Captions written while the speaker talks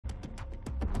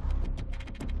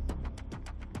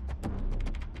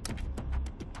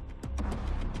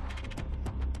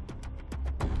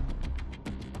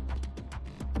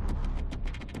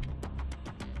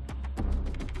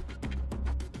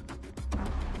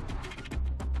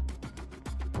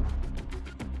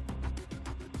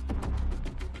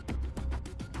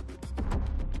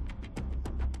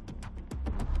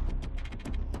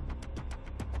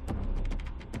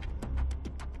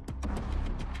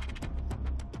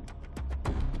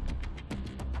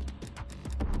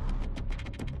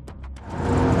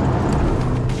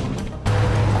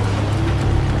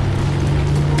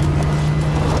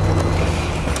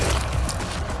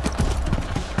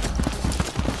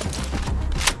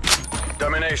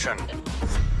Domination.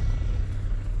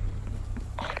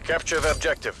 Capture the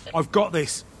objective. I've got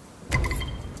this.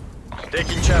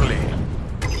 Taking Charlie.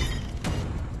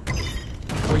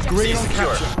 We're green on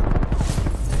Secure.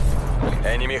 capture.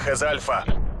 Enemy has Alpha.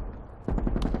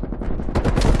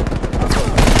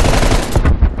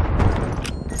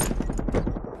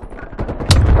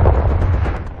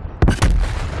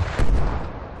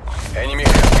 Enemy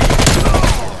has B.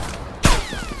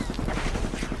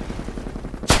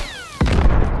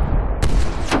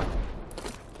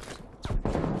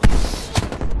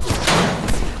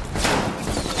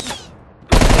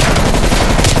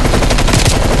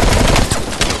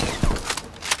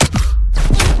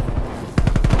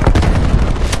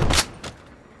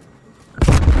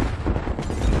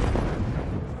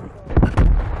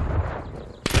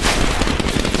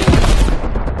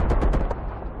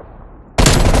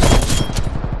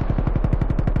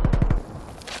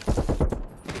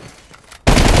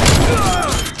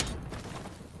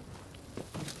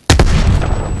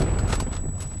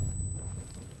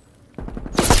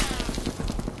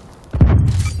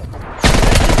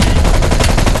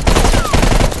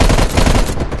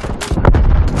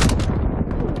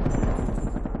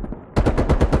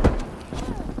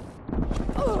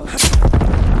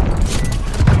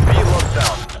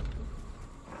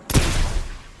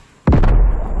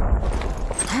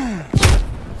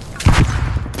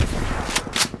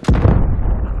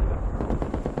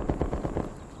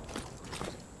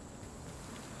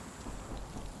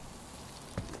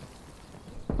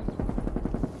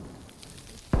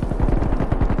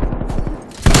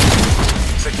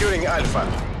 Securing Alpha.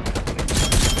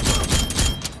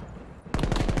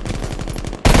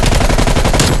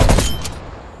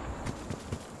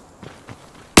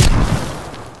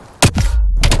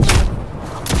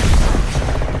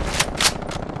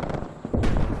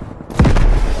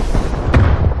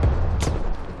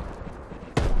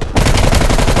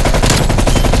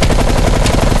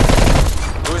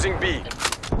 Losing B.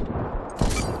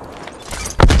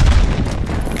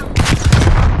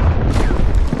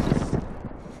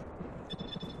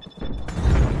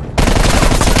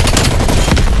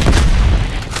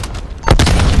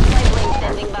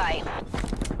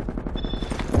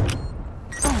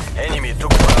 Enemy took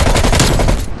Bravo.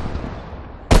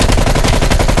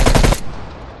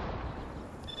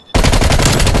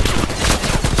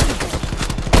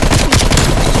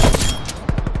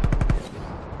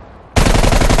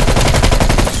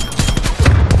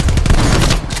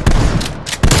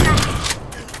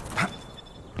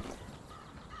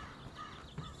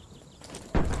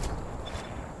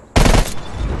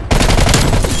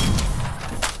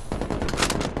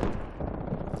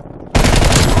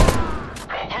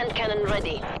 Hand cannon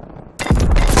ready.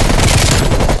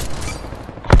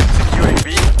 Securing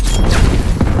B.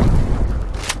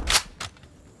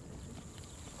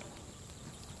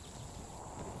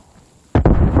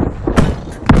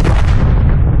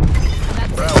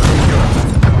 Bravo secure.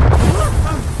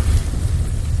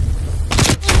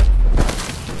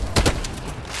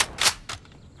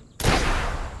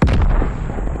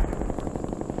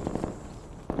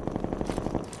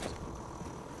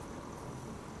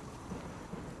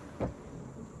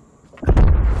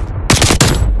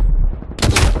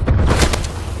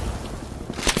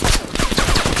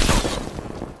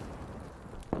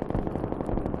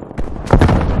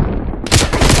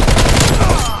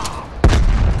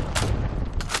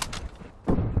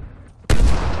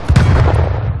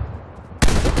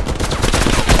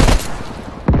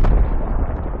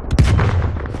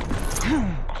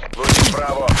 Losing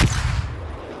Bravo.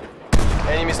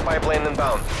 Enemy spy plane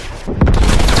inbound.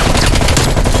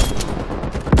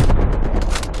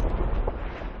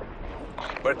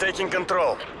 We're taking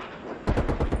control.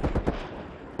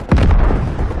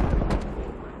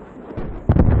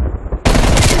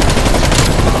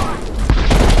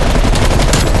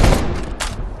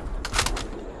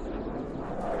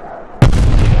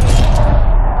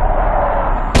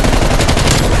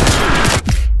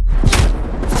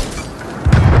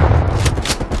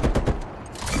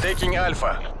 Taking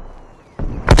Alpha.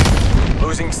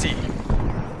 Losing C.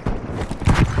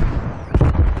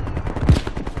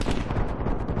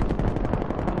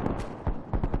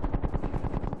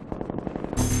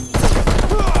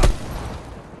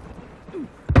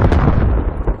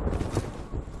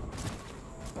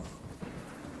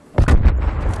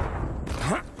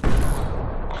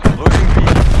 Losing B.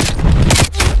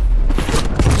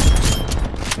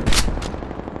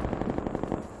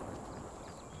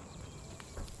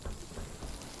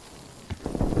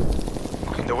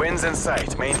 The wind's in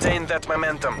sight. Maintain that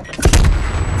momentum.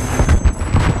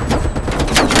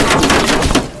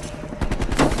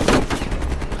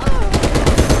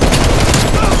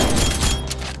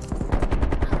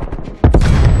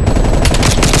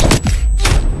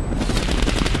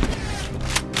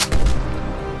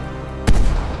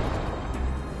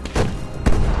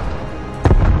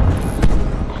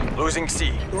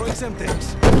 Throwing some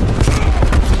things.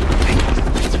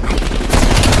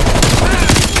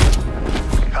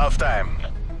 Half time.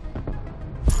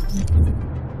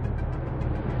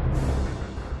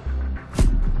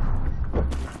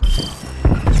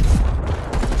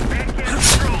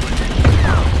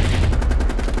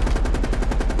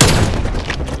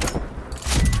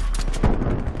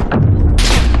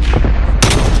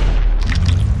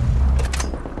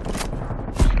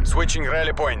 Switching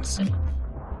rally points.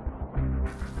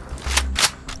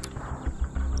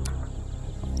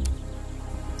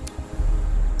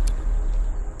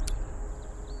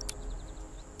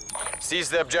 Seize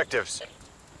the objectives.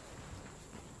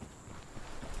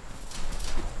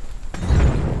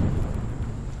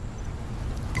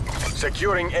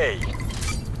 Securing A.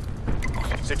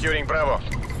 Securing Bravo.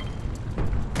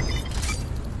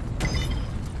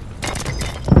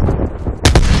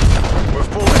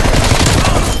 We've pulled ahead.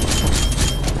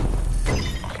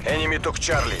 Enemy took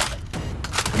Charlie.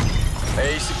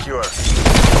 A secure.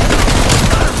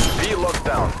 B locked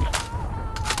down.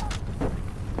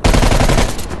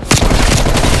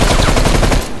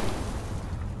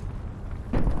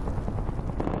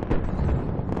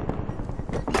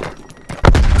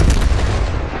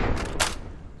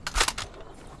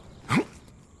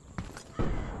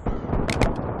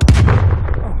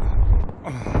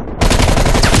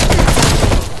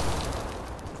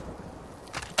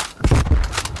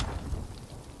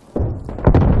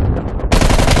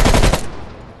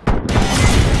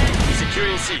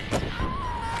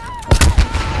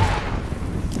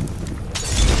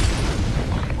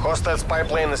 Hostile spy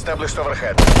plane established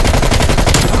overhead.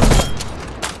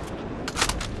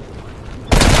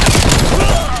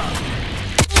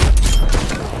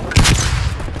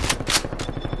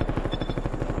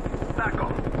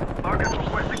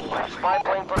 Spy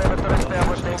plane perimeter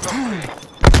established incomplete.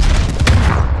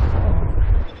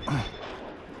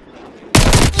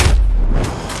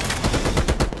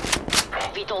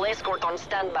 Vital escort on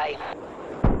standby.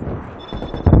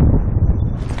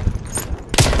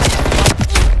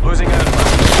 Losing Alpha.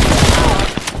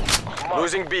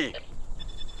 Losing B.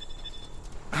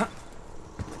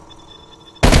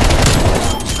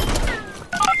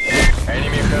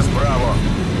 Enemy has Bravo.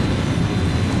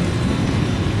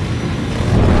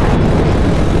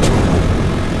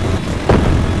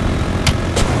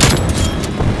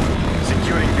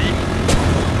 Securing B.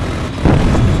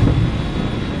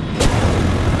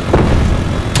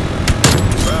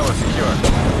 Bravo secure.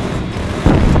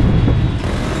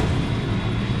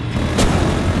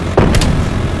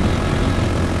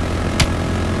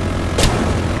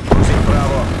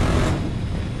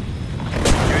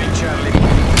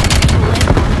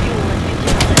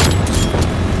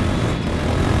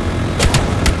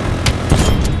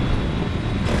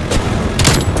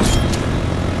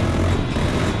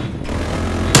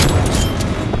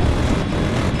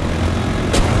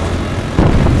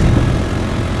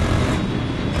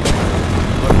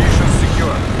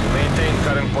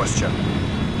 Posture.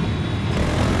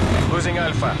 Losing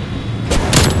Alpha.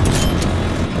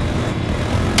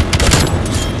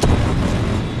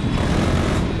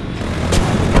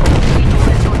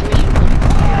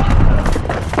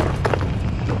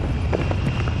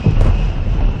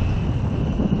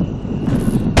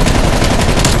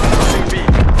 Losing B.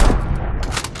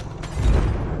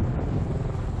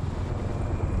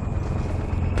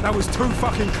 That was too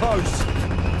fucking close.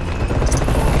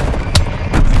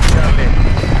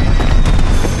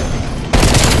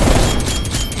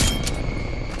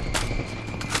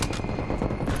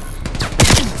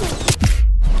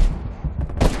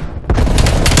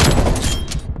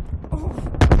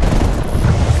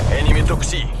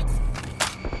 C.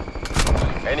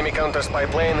 Enemy counter spy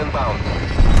plane inbound.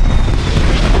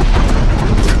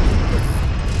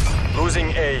 Losing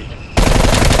A.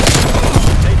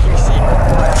 Taking C.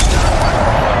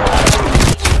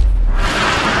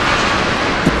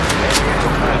 Enemy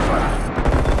took Alpha.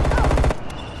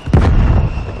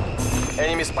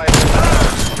 Enemy spy plane.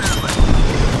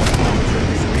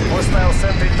 Hostile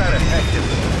sentry turret active.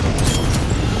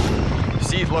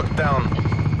 C locked down.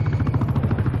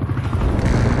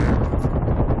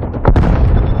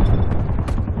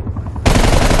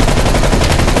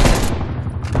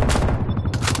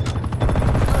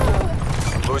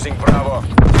 Losing Bravo.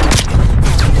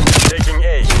 Taking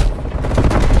A.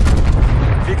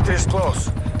 Victory is close.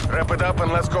 Wrap it up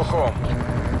and let's go home.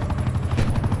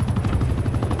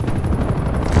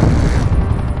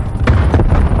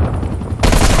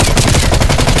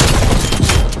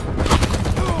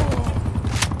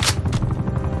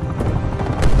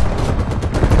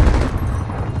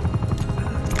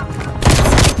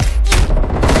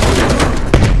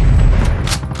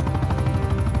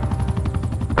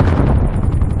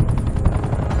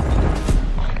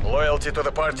 Fealty to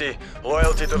the party,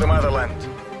 loyalty to the motherland.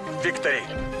 Victory.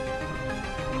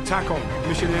 TACOM,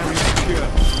 mission area secure.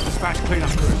 Dispatch cleanup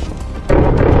crew.